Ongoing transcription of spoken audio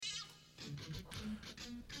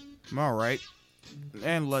All right.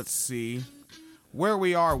 And let's see where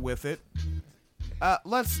we are with it.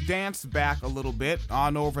 Let's dance back a little bit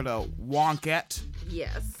on over to Wonkette.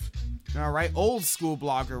 Yes. All right. Old school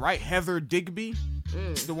blogger, right? Heather Digby.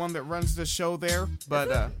 The one that runs the show there.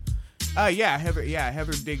 But,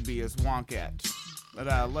 Heather Digby is Wonkette.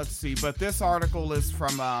 But, let's see. But this article is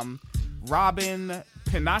from, Robin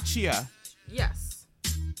Pinaccia. Yes.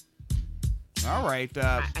 All right.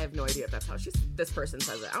 I have no idea if that's how this person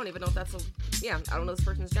says it. I don't even know if that's I don't know this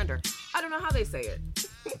person's gender. I don't know how they say it.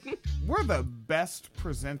 We're the best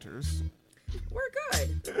presenters. We're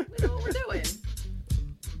good. We know what we're doing.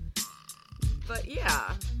 But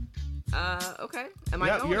yeah. Okay. Am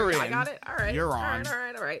I going? You're in. I got it. All right. You're on.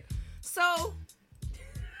 All right. So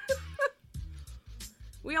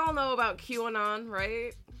we all know about QAnon,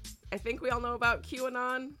 right? I think we all know about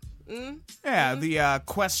QAnon. Yeah, the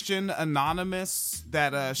Question Anonymous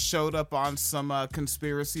that showed up on some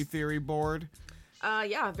conspiracy theory board. Very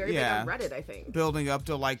big on Reddit, I think. Building up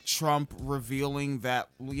to, like, Trump revealing that,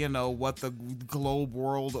 what the globe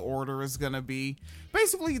world order is gonna be.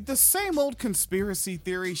 Basically, the same old conspiracy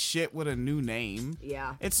theory shit with a new name.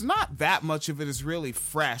 Yeah. It's not that much of it is really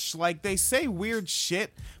fresh. Like, they say weird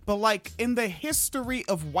shit, but, like, in the history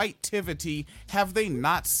of white-tivity, have they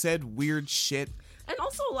not said weird shit? And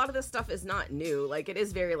also, a lot of this stuff is not new. Like, it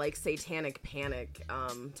is very, like, satanic panic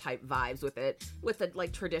type vibes with it. With the,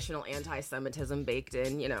 like, traditional anti-Semitism baked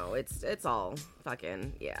in. It's all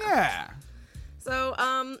fucking, yeah. Yeah.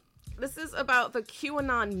 So, this is about the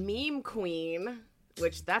QAnon meme queen.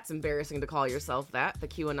 Which, that's embarrassing to call yourself that. The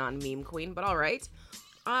QAnon meme queen, but all right.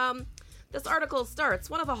 This article starts,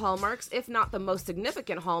 one of the hallmarks, if not the most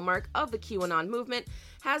significant hallmark of the QAnon movement,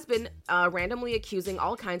 has been randomly accusing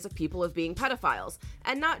all kinds of people of being pedophiles.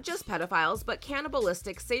 And not just pedophiles, but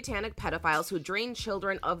cannibalistic, satanic pedophiles who drain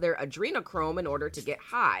children of their adrenochrome in order to get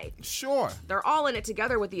high. Sure. They're all in it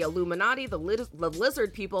together with the Illuminati, the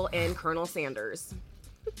lizard people, and Colonel Sanders.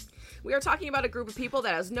 We are talking about a group of people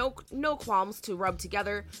that has no qualms to rub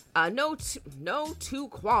together, no two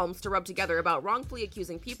qualms to rub together about wrongfully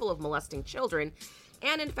accusing people of molesting children,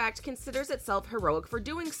 and in fact considers itself heroic for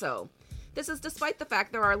doing so. This is despite the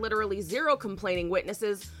fact there are literally zero complaining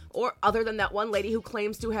witnesses, or other than that one lady who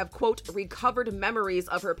claims to have, quote, recovered memories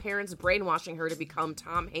of her parents brainwashing her to become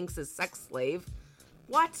Tom Hanks's sex slave.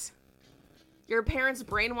 What? Your parents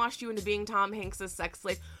brainwashed you into being Tom Hanks's sex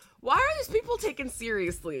slave? Why are these people taken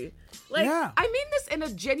seriously? Like, yeah. I mean this in a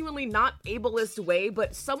genuinely not ableist way,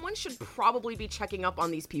 but someone should probably be checking up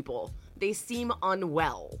on these people. They seem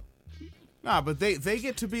unwell. Nah, but they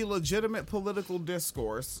get to be legitimate political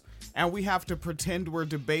discourse, and we have to pretend we're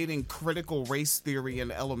debating critical race theory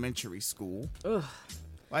in elementary school. Ugh.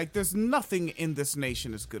 Like, there's nothing in this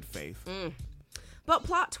nation is good faith. But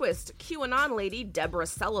plot twist, QAnon lady Deborah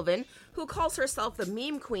Sullivan, who calls herself the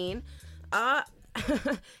meme queen,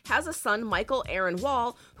 has a son, Michael Aaron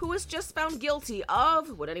Wall, who was just found guilty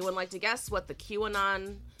of, would anyone like to guess what the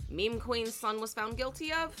QAnon meme queen's son was found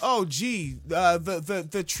guilty of? Oh, gee,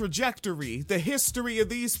 the trajectory, the history of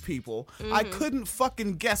these people. I couldn't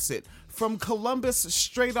fucking guess it. From Columbus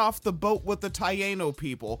straight off the boat with the Taino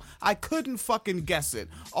people. I couldn't fucking guess it.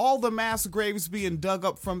 All the mass graves being dug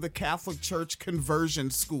up from the Catholic Church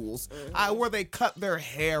conversion schools, where they cut their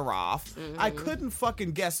hair off. I couldn't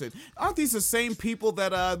fucking guess it. Aren't these the same people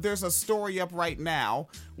that there's a story up right now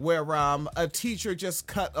where a teacher just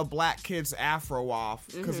cut a black kid's afro off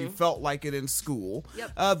because he felt like it in school?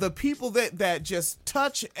 Yep. The people that just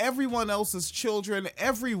touch everyone else's children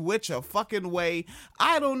every which a fucking way.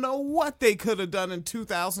 I don't know what they could have done in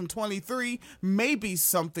 2023. Maybe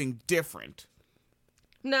something different.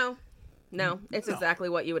 No. It's exactly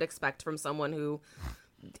what you would expect from someone who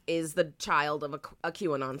is the child of a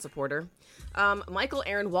QAnon supporter. Michael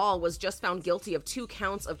Aaron Wall was just found guilty of 2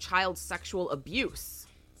 counts of child sexual abuse.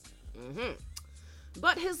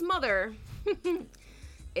 But his mother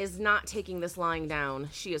is not taking this lying down.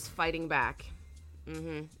 She is fighting back.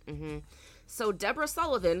 So Deborah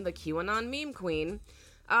Sullivan, the QAnon meme queen,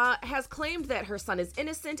 has claimed that her son is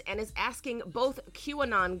innocent and is asking both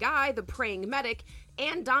QAnon Guy, the praying medic,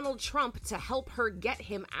 and Donald Trump to help her get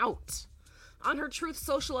him out. On her Truth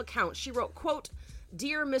Social account, she wrote, quote,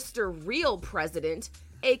 "Dear Mr. Real President,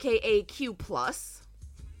 aka Q+,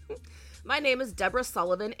 my name is Deborah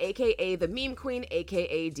Sullivan, aka the meme queen,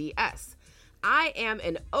 aka DS. I am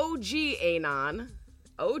an OG Anon."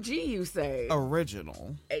 OG, you say?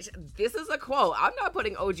 Original. This is a quote. I'm not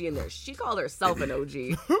putting OG in there. She called herself an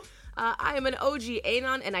OG. I am an OG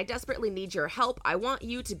Anon, and I desperately need your help. I want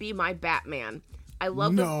you to be my Batman. I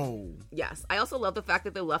love No. Yes. I also love the fact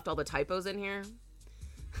that they left all the typos in here.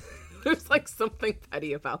 There's like something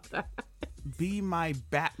petty about that. Be my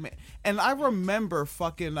Batman. And I remember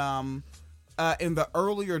fucking in the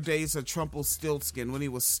earlier days of Trumpelstiltskin when he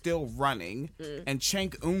was still running and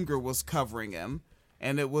Cenk Unger was covering him,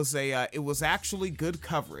 and it was actually good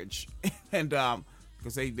coverage. And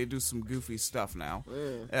because they do some goofy stuff now.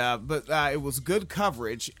 But it was good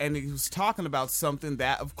coverage, and he was talking about something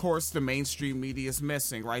that, of course, the mainstream media is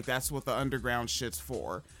missing, right? That's what the underground shit's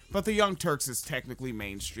for. But the Young Turks is technically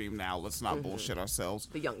mainstream now. Let's not bullshit ourselves.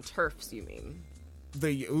 The Young Turfs, you mean?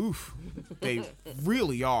 They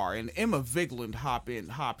really are. And Emma Vigeland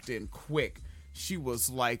hopped in quick. She was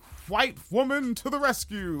like, white woman to the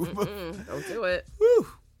rescue. Don't do it. Whew.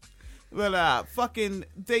 But fucking,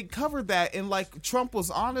 they covered that, and like Trump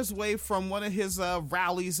was on his way from one of his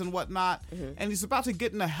rallies and whatnot, and he's about to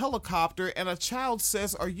get in a helicopter, and a child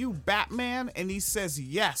says, "Are you Batman?" And he says,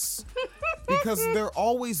 "Yes," because they're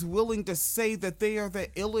always willing to say that they are the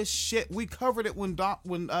illest shit. We covered it when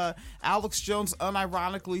Alex Jones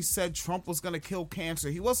unironically said Trump was going to kill cancer.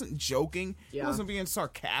 He wasn't joking. Yeah. He wasn't being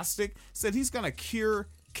sarcastic. Said he's going to cure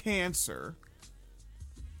cancer.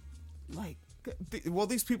 Like. Well,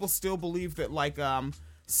 these people still believe that, like,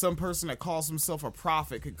 some person that calls himself a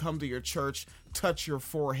prophet could come to your church, touch your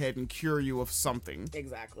forehead, and cure you of something.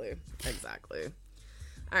 Exactly. All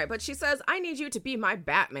right, but she says, "I need you to be my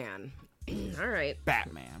Batman." All right.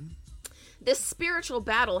 Batman. "This spiritual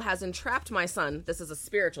battle has entrapped my son." This is a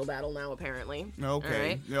spiritual battle now, apparently. Okay.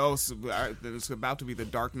 Right. No, it's about to be the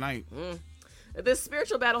Dark Knight. "This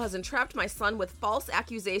spiritual battle has entrapped my son with false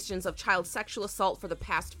accusations of child sexual assault for the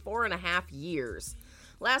past 4.5 years.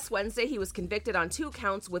 Last Wednesday, he was convicted on 2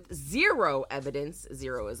 counts with 0 evidence.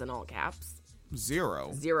 0 is in all caps.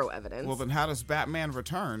 0? 0 evidence. Well, then how does Batman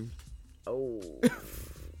return? Oh.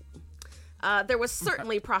 There was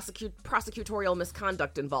certainly prosecutorial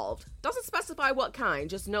misconduct involved. Doesn't specify what kind,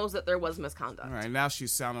 just knows that there was misconduct. All right, now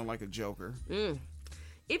she's sounding like a Joker.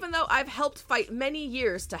 Even though I've helped fight many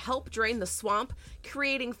years to help drain the swamp,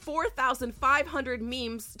 creating 4,500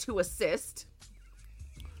 memes to assist."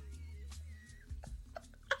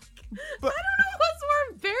 But, I don't know what's more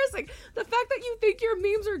embarrassing. The fact that you think your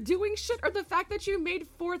memes are doing shit, or the fact that you made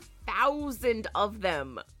 4,000 of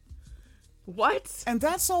them. What? and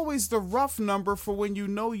that's always the rough number for when you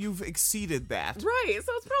know you've exceeded that. Right,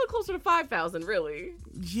 so it's probably closer to 5,000, really.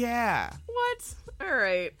 Yeah. What? All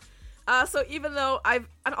right. So even though I'm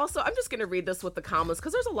just going to read this with the commas,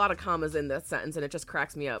 because there's a lot of commas in this sentence, and it just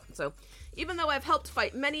cracks me up. So, "Even though I've helped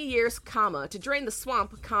fight many years, comma, to drain the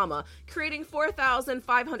swamp, comma, creating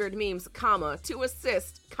 4,500 memes, comma, to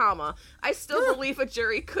assist, comma, I still believe a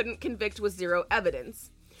jury couldn't convict with 0 evidence.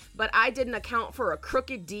 But I didn't account for a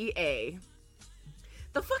crooked DA."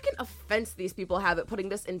 The fucking offense these people have at putting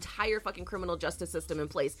this entire fucking criminal justice system in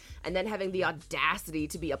place, and then having the audacity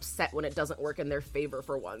to be upset when it doesn't work in their favor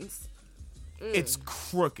for once. It's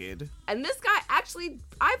crooked. And this guy actually,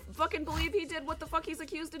 I fucking believe he did what the fuck he's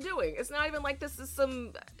accused of doing. It's not even like this is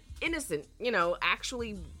some innocent,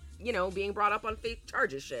 actually, being brought up on fake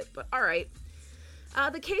charges shit. But all right.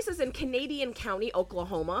 The case is in Canadian County,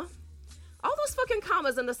 Oklahoma. All those fucking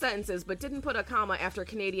commas in the sentences, but didn't put a comma after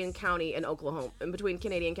Canadian County and Oklahoma, in between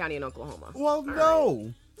Canadian County and Oklahoma. Well, All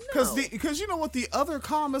no. right. Because you know what? The other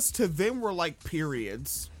commas to them were like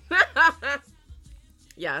periods.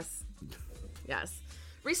 Yes.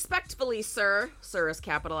 "Respectfully, sir," sir is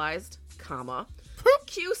capitalized, comma,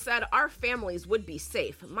 "Q said our families would be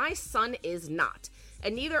safe. My son is not.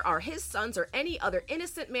 And neither are his sons or any other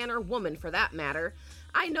innocent man or woman for that matter.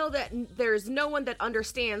 I know that there's no one that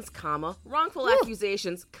understands, comma, wrongful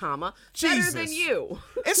accusations, comma, better than you."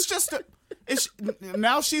 It's just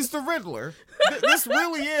now she's the Riddler. This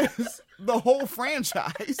really is the whole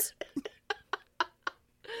franchise.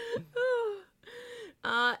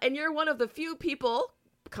 "And you're one of the few people,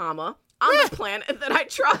 comma, on the planet that I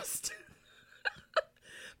trust.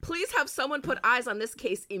 Please have someone put eyes on this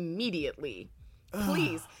case immediately.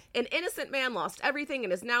 Please. An innocent man lost everything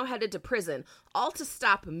and is now headed to prison, all to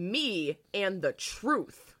stop me and the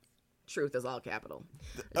truth." Truth is all capital.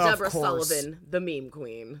 Deborah Sullivan, the meme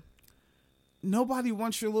queen. Nobody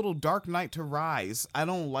wants your little Dark Knight to rise. I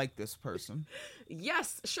don't like this person.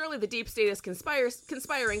 Yes, surely the deep state is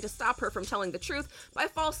conspiring to stop her from telling the truth by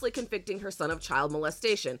falsely convicting her son of child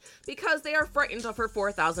molestation, because they are frightened of her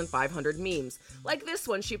 4,500 memes. Like this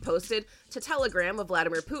one she posted to Telegram of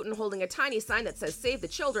Vladimir Putin holding a tiny sign that says "Save the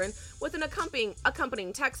Children," with an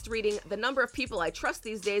accompanying text reading, "The number of people I trust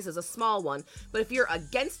these days is a small one, but if you're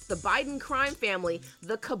against the Biden crime family,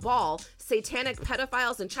 the cabal, satanic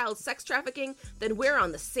pedophiles, and child sex trafficking, then we're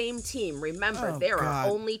on the same team. Remember, there are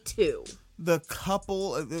only 2. The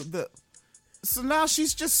couple, So now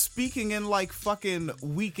she's just speaking in like fucking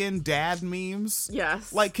Weekend Dad memes.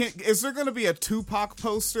 Yes. Like, is there going to be a Tupac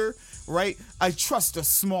poster, right? I trust a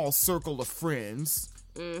small circle of friends.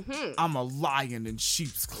 Mm-hmm. I'm a lion in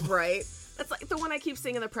sheep's clothing. Right. That's like the one I keep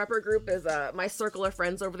seeing in the prepper group is my circle of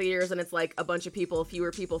friends over the years, and it's like a bunch of people,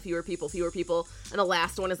 fewer people, and the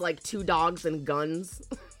last one is like 2 dogs and guns.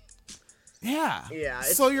 Yeah. Yeah.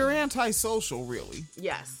 So you're antisocial, really.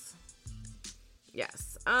 Yes.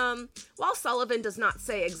 Yes. While Sullivan does not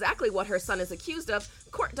say exactly what her son is accused of,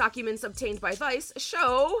 court documents obtained by Vice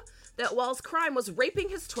show that Wall's crime was raping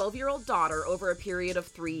his 12-year-old daughter over a period of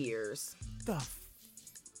 3 years.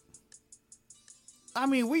 I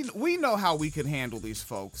mean, we know how we can handle these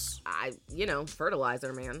folks.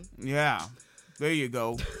 Fertilizer, man. Yeah. There you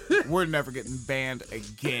go. We're never getting banned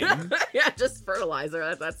again. Yeah, just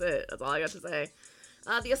fertilizer. That's it. That's all I got to say.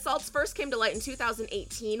 The assaults first came to light in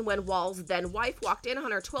 2018 when Wall's then-wife walked in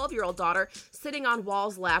on her 12-year-old daughter sitting on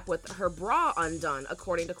Wall's lap with her bra undone,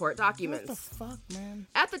 according to court documents. What the fuck, man?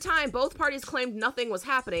 At the time, both parties claimed nothing was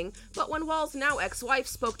happening, but when Wall's now ex-wife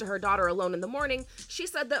spoke to her daughter alone in the morning, she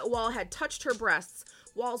said that Wall had touched her breasts.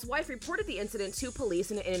 Wall's wife reported the incident to police,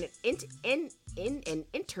 and in an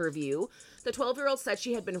interview, the 12-year-old said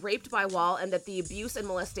she had been raped by Wall and that the abuse and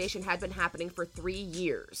molestation had been happening for 3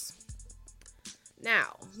 years.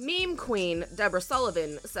 Now, meme queen Deborah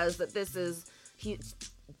Sullivan says that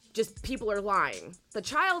people are lying. The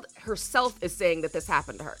child herself is saying that this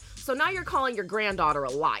happened to her. So now you're calling your granddaughter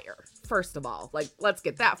a liar. First of all, let's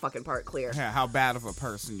get that fucking part clear. Yeah, how bad of a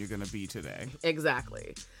person you're gonna be today.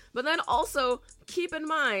 Exactly. But then also, keep in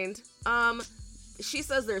mind, she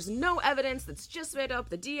says there's no evidence, that's just made up,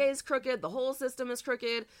 the DA's crooked, the whole system is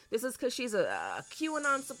crooked, this is because she's a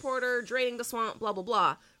QAnon supporter, draining the swamp, blah, blah,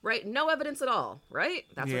 blah, right? No evidence at all, right?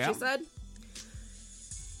 That's what she said.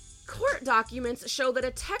 Court documents show that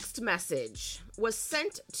a text message was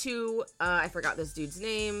sent to, I forgot this dude's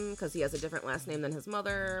name, because he has a different last name than his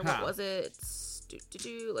mother. What was it?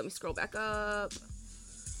 Let me scroll back up.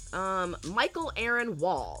 Michael Aaron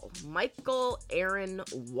Wall.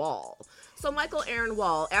 So Michael Aaron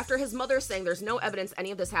Wall, after his mother saying there's no evidence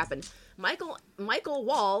any of this happened, Michael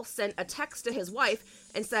Wall sent a text to his wife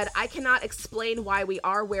and said, I cannot explain why we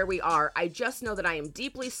are where we are. I just know that I am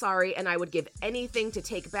deeply sorry and I would give anything to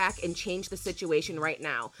take back and change the situation right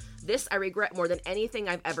now. This I regret more than anything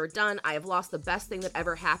I've ever done. I have lost the best thing that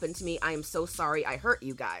ever happened to me. I am so sorry I hurt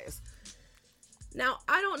you guys. Now,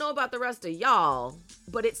 I don't know about the rest of y'all,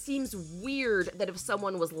 but it seems weird that if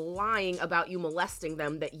someone was lying about you molesting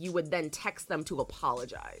them, that you would then text them to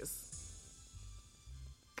apologize.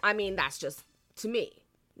 I mean, that's just, to me.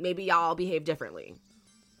 Maybe y'all behave differently.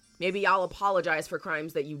 Maybe y'all apologize for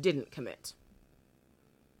crimes that you didn't commit.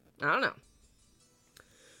 I don't know.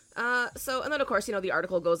 And then, of course, the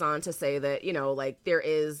article goes on to say that, there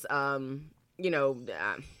is,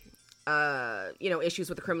 issues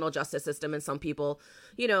with the criminal justice system, and some people,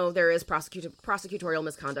 there is prosecutorial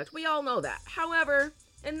misconduct. We all know that. However,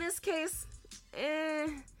 in this case,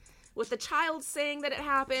 with the child saying that it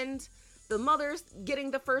happened, the mother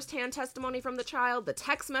getting the firsthand testimony from the child, the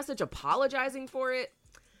text message apologizing for it,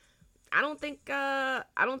 I don't think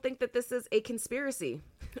that this is a conspiracy.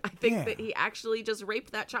 I think that he actually just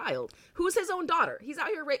raped that child, who's his own daughter. He's out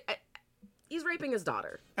here he's raping his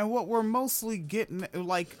daughter. And what we're mostly getting,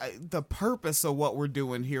 the purpose of what we're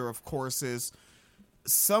doing here, of course, is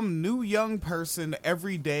some new young person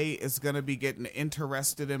every day is going to be getting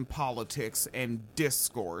interested in politics and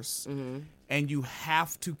discourse. Mm-hmm. And you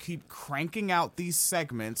have to keep cranking out these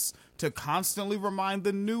segments to constantly remind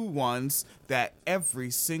the new ones that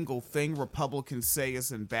every single thing Republicans say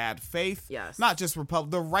is in bad faith. Yes. Not just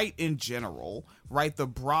the right in general, right? The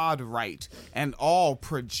broad right, and all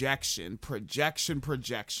projection.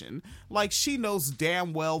 Like, she knows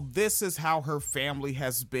damn well this is how her family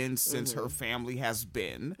has been since her family has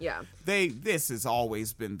been. Yeah. This has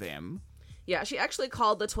always been them. Yeah, she actually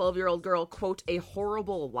called the 12-year-old girl, quote, a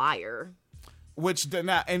horrible liar. Which, and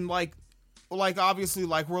obviously,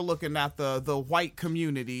 we're looking at the white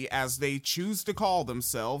community as they choose to call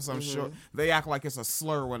themselves. I'm sure they act like it's a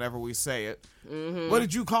slur whenever we say it. Mm-hmm. What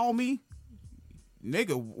did you call me?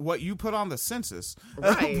 Nigga, what you put on the census.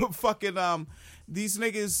 Right. These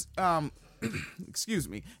niggas, excuse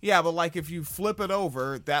me. Yeah, but if you flip it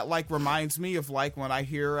over, that reminds me of when I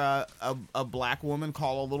hear a black woman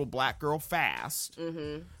call a little black girl fast.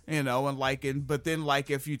 Mm-hmm. But then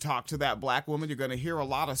if you talk to that black woman, you're going to hear a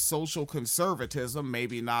lot of social conservatism,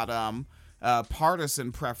 maybe not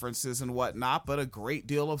partisan preferences and whatnot, but a great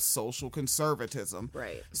deal of social conservatism.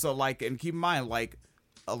 Right. So and keep in mind,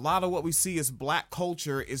 a lot of what we see as black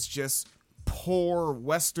culture is just poor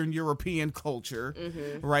Western European culture,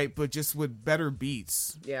 right? But just with better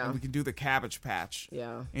beats. Yeah. And we can do the Cabbage Patch.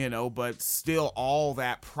 Yeah. You know, but still all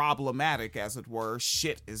that problematic, as it were,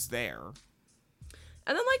 shit is there.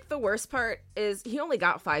 And then, like, the worst part is he only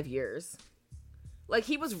got 5 years. Like,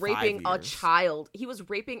 he was raping a child. He was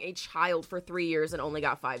raping a child for 3 years and only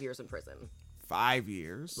got 5 years in prison. 5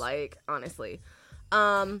 years? Like, honestly.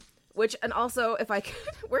 Which, and also, if I could,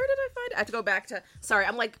 where did I find it? I have to go back to, sorry,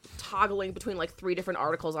 I'm, like, toggling between, like, 3 different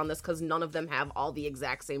articles on this because none of them have all the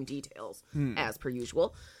exact same details, as per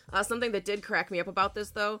usual. Something that did crack me up about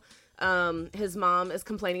this, though, his mom is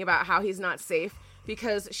complaining about how he's not safe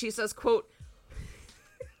because she says, quote,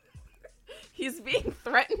 he's being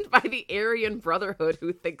threatened by the Aryan Brotherhood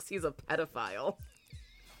who thinks he's a pedophile.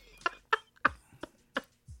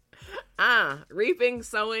 Reaping,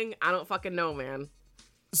 sowing, I don't fucking know, man.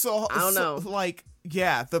 So, I don't know. Like,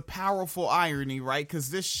 yeah, the powerful irony, right?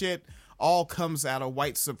 Because this shit all comes out of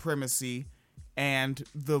white supremacy, and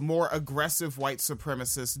the more aggressive white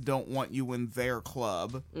supremacists don't want you in their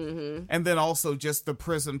club. Mm-hmm. And then also just the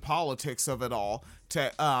prison politics of it all.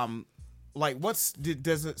 To, like,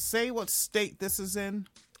 does it say what state this is in?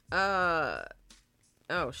 Oh,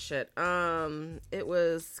 shit. It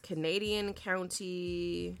was Canadian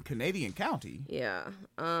County. Canadian County? Yeah.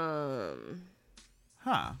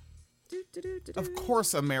 Huh. Of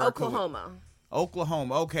course America.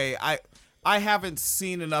 Oklahoma. Okay, I haven't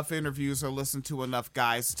seen enough interviews or listened to enough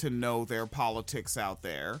guys to know their politics out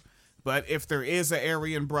there. But if there is an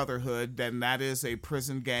Aryan Brotherhood, then that is a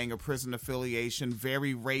prison gang, a prison affiliation,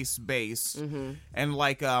 very race-based. Mm-hmm. And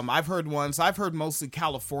like, I've heard mostly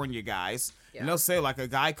California guys. Yeah. And they'll say, like, a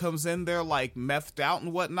guy comes in there, like, methed out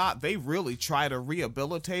and whatnot, they really try to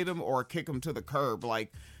rehabilitate him or kick him to the curb.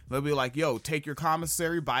 Like, they'll be like, yo, take your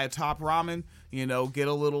commissary, buy a top ramen, you know, get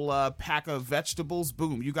a little pack of vegetables,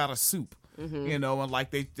 boom, you got a soup. Mm-hmm. You know, and like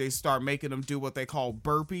they start making them do what they call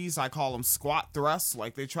burpees. I call them squat thrusts.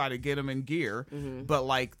 Like they try to get them in gear. Mm-hmm. But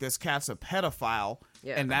like this cat's a pedophile,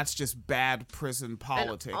 and that's just bad prison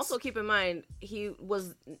politics. And also keep in mind, he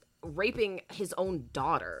was raping his own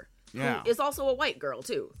daughter, who is also a white girl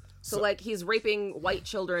too. So like he's raping white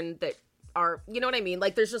children that are, you know what I mean?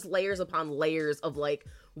 Like there's just layers upon layers of like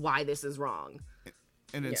why this is wrong.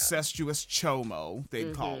 An incestuous chomo,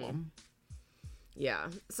 they'd call him. Yeah.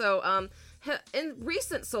 So, in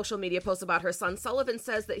recent social media posts about her son, Sullivan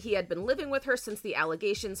says that he had been living with her since the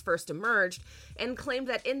allegations first emerged and claimed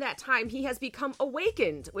that in that time he has become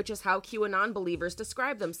awakened, which is how QAnon believers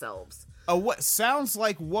describe themselves. What sounds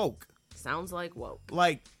like woke. Sounds like woke.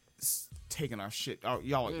 Like taking our shit. Oh,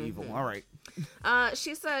 y'all are evil. All right.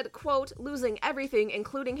 She said, quote, losing everything,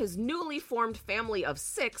 including his newly formed family of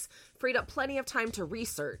 6, freed up plenty of time to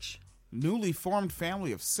research. Newly formed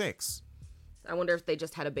family of 6? I wonder if they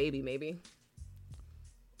just had a baby, maybe.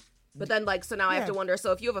 But then, like, so now I have to wonder,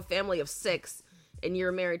 so if you have a family of 6 and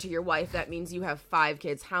you're married to your wife, that means you have 5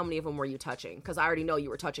 kids. How many of them were you touching? Because I already know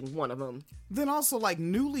you were touching one of them. Then also, like,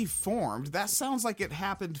 newly formed, that sounds like it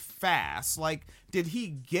happened fast. Like, did he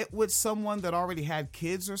get with someone that already had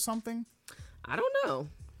kids or something? I don't know.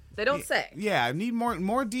 They don't say. Yeah, I need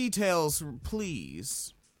more details,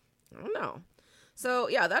 please. I don't know. So,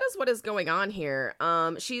 yeah, that is what is going on here.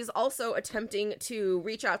 She's also attempting to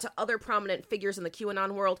reach out to other prominent figures in the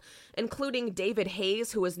QAnon world, including David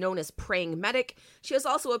Hayes, who is known as Praying Medic. She has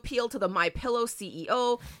also appealed to the MyPillow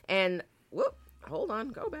CEO and, hold on,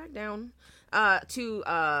 go back down. To do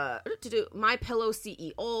MyPillow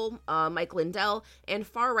CEO, Mike Lindell, and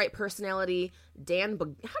far-right personality Dan,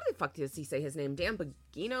 how the fuck does he say his name? Dan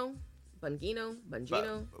Bongino? Bongino?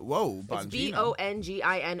 Whoa, Bongino. It's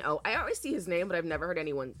Bongino. I always see his name, but I've never heard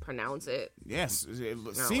anyone pronounce it. Yes, it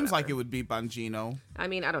seems like it would be Bongino. I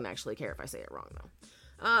mean, I don't actually care if I say it wrong, though.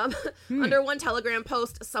 Under one Telegram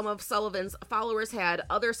post, some of Sullivan's followers had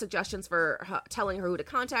other suggestions for telling her who to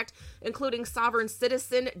contact, including sovereign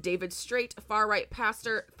citizen David Straight, far-right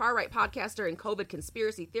podcaster and COVID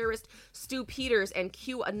conspiracy theorist Stu Peters, and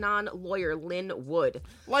QAnon lawyer Lynn Wood.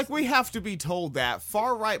 Like, we have to be told that.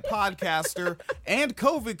 Far-right podcaster and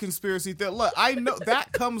COVID conspiracy theorist. Look, I know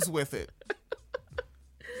that comes with it.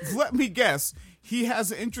 Let me guess. He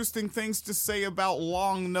has interesting things to say about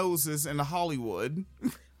long noses in Hollywood.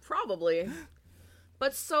 Probably.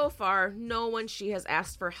 But so far, no one she has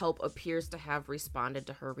asked for help appears to have responded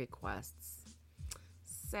to her requests.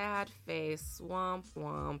 Sad face. Womp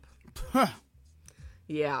womp.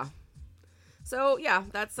 Yeah. So, yeah,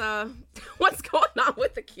 that's what's going on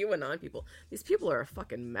with the QAnon people. These people are a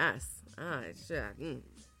fucking mess.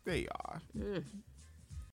 They are.